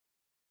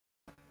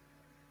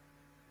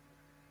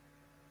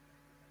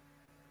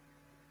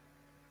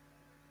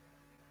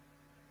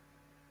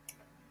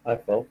Hi,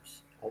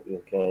 folks. Hope you're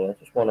okay. I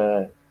just want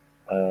to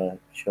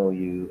show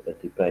you a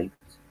debate.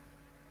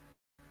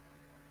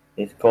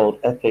 It's called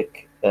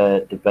Epic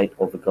Debate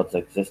Over God's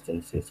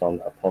Existence. It's on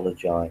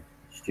Apologi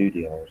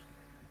Studios.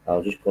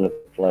 I'm just going to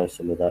play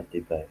some of that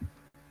debate.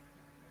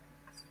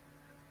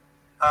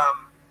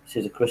 This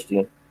is a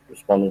Christian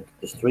responding.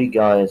 There's three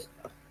guys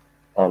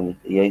on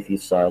the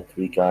atheist side,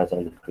 three guys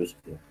on the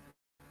Christian.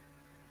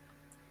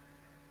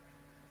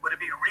 Would it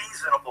be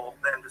reasonable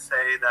then to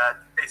say that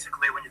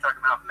basically when you're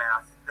talking about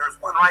math, there's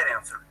one right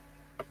answer?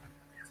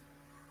 Yes,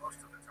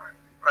 most of the time.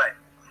 Right.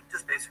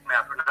 Just basic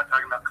math. We're not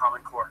talking about Common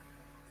Core.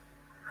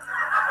 Well,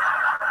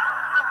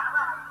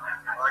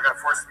 I got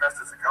 4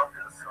 semesters of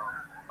calculus, so.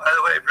 By the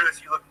way,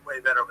 Bruce, you look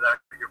way better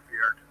without your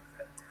beard.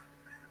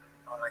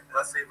 Like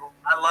less evil.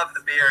 I love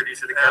the beard. You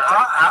should have kept it.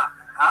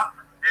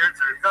 Beards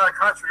are. You got a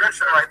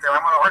contradiction right there. I'm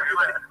going to argue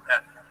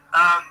that.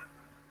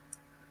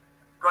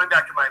 Going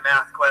back to my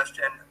math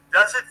question,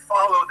 does it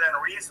follow then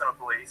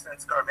reasonably,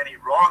 since there are many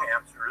wrong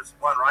answers,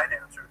 one right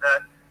answer,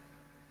 that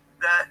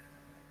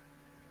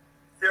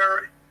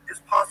there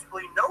is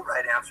possibly no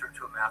right answer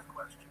to a math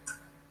question?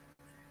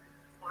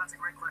 Well, that's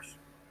a great question.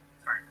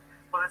 Sorry.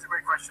 Well, that's a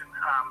great question.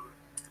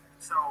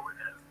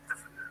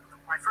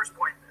 My first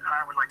point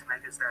I would like to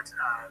make is that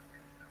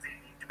the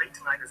debate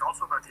tonight is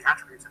also about the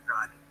attributes of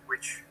God,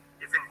 which,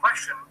 if in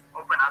question,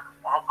 open up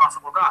all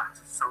possible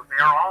gods. So they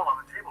are all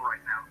on the table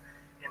right now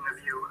in the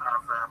view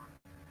of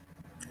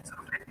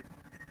maybe.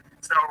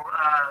 So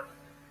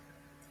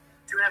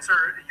to answer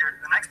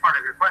the next part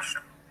of your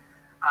question,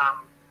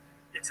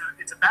 it's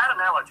a bad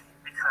analogy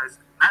because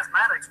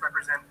mathematics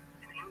represent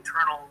an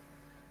internal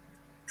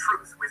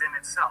truth within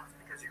itself,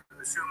 because you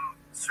assume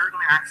certain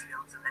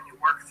axioms and then you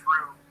work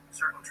through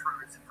certain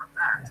truths from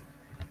that.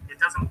 It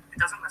doesn't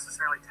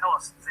necessarily tell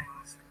us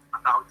things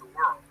about the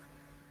world.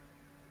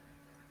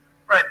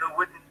 Right, but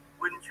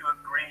wouldn't you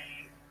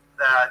agree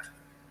that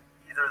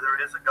either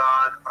there is a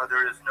God or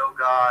there is no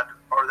God,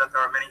 or that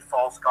there are many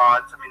false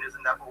gods? I mean,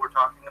 isn't that what we're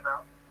talking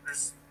about?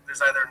 There's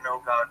either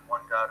no God,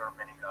 one God, or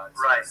many gods.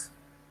 Right.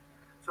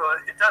 So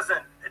it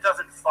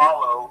doesn't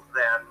follow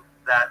then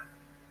that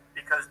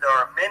because there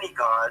are many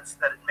gods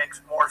that it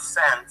makes more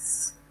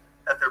sense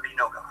that there be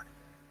no God.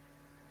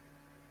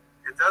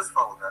 It does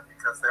follow that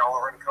because they all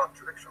are in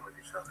contradiction with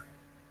each other.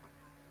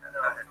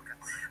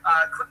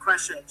 Quick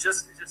question,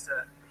 just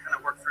to kind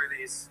of work through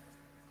these.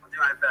 I'll do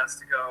my best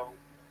to go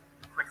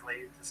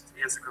quickly, just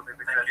to answer quickly.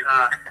 Thank you.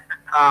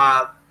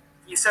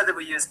 You said that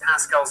we use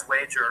Pascal's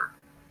wager.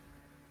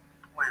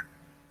 When?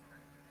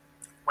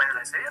 When did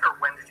I say it, or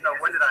when did you? No,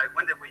 when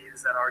did we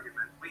use that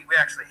argument? We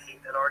actually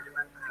hate that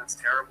argument, and it's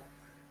terrible.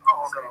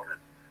 Oh, okay, good.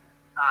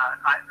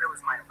 It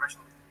was my impression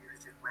that you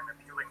used it when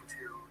appealing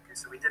to. Okay,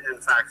 so we did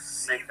in fact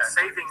make that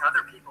saving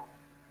other people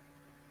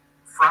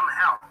from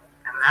hell,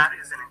 and that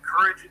is an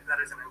encouraging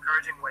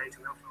way to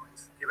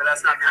influence. Yeah, but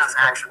that's not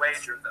Pascal's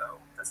wager, though.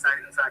 That's not,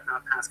 in fact,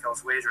 not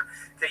Pascal's wager.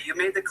 Okay, you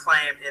made the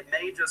claim it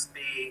may just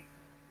be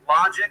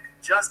logic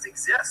just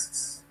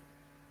exists.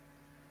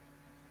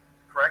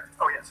 Correct?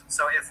 Oh, yes.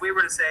 So if we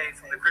were to say,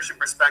 from the Christian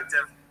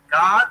perspective,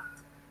 God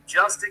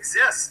just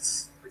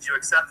exists, would you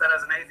accept that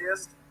as an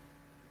atheist?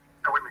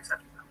 I wouldn't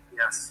accept it.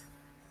 Yes.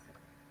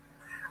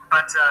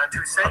 But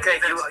to say okay,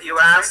 that, you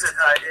asked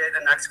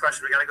the next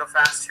question. We got to go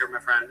fast here, my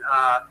friend.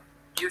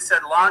 You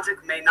said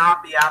logic may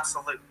not be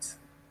absolute. Is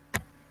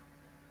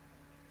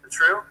it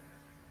true?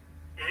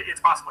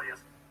 It's possible,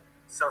 yes.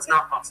 So it's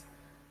not possible.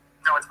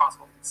 No, it's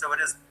possible. So it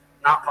is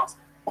not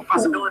possible.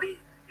 Possibility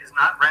is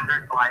not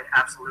rendered by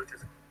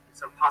absolutism.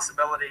 So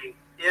possibility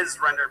is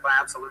rendered by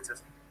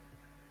absolutism.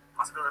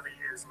 Possibility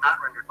is not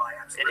rendered by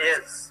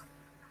absolutism. It is.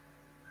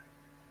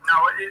 No,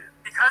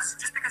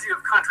 just because you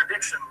have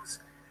contradictions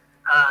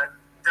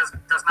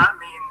does not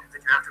mean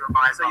that you have to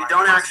abide by. So you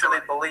don't actually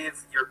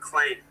believe your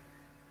claim.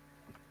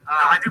 No,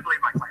 I do believe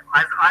my claim.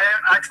 I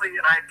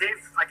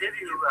gave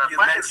you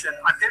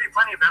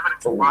plenty of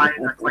evidence why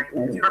that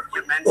claim is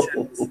perfectly. You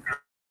mentioned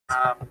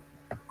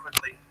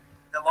quickly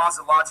the laws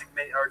of logic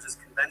are just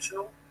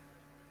conventional.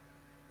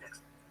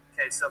 Yes.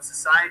 Okay, so if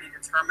society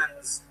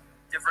determines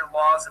different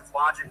laws of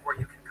logic where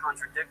you can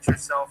contradict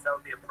yourself, that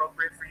would be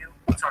appropriate for you.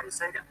 Sorry,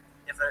 say again.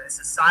 If a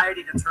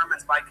society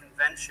determines by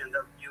convention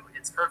that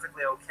it's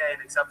perfectly okay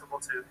and acceptable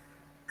to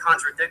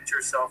contradict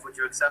yourself, would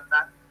you accept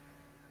that?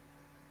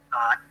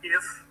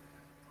 If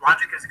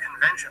logic is a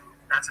convention,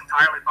 that's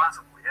entirely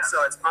possible, yes.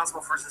 So it's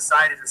possible for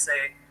society to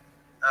say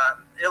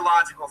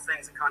illogical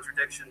things and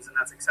contradictions, and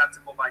that's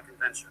acceptable by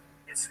convention.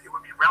 It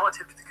would be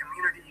relative to the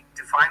community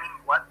defining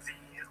what the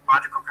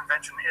logical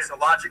convention is. So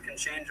logic can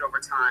change over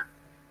time.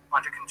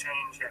 Logic can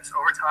change, yes,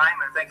 over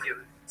time. And thank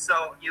you.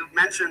 So you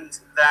mentioned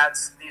that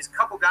these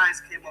couple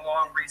guys came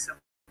along recently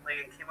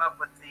and came up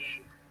with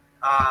the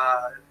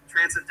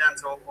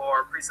transcendental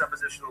or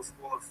presuppositional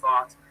school of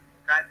thought.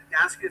 Can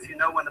I ask you if you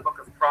know when the book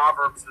of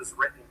Proverbs was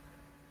written?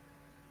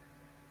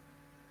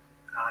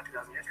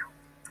 2,000 years ago.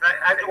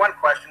 I have one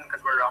question,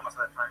 because we're almost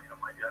out of time, you don't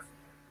mind, Jeff.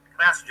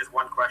 Can I ask you just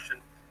one question?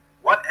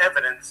 What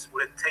evidence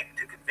would it take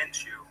to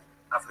convince you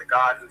of the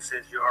God who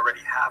says you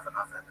already have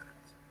enough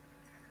evidence?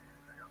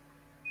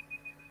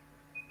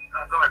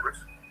 Go ahead, Bruce.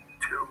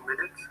 2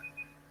 minutes.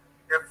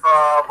 If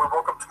we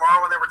woke up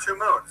tomorrow and there were two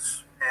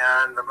moons,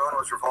 and the moon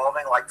was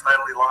revolving like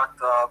tidally locked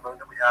moon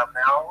that we have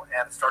now,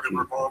 and it started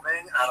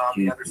revolving, and on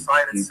the other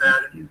side it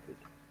said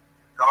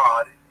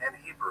God in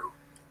Hebrew.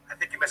 I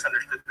think you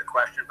misunderstood the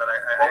question, but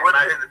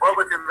What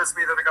would convince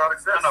me that a God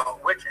exists? No,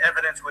 which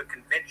evidence would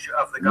convince you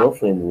of the God?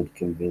 Nothing would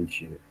convince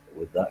you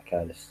with that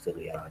kind of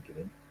silly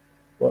argument.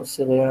 What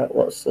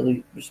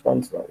silly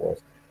response that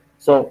was.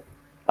 So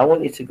I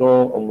want you to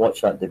go and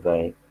watch that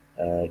debate.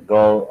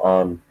 Go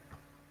on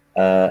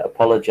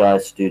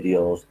Apologize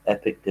Studios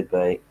epic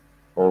debate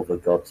over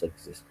God's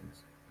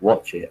existence.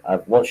 Watch it.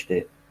 I've watched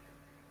it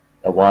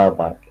a while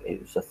back.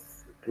 It was a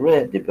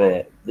great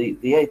debate.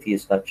 The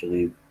atheists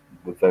actually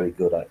were very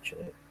good,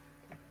 actually.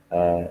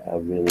 I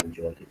really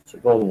enjoyed it. So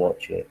go and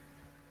watch it.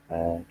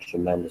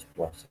 Tremendous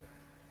blessing.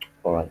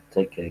 All right,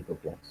 take care.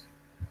 God bless.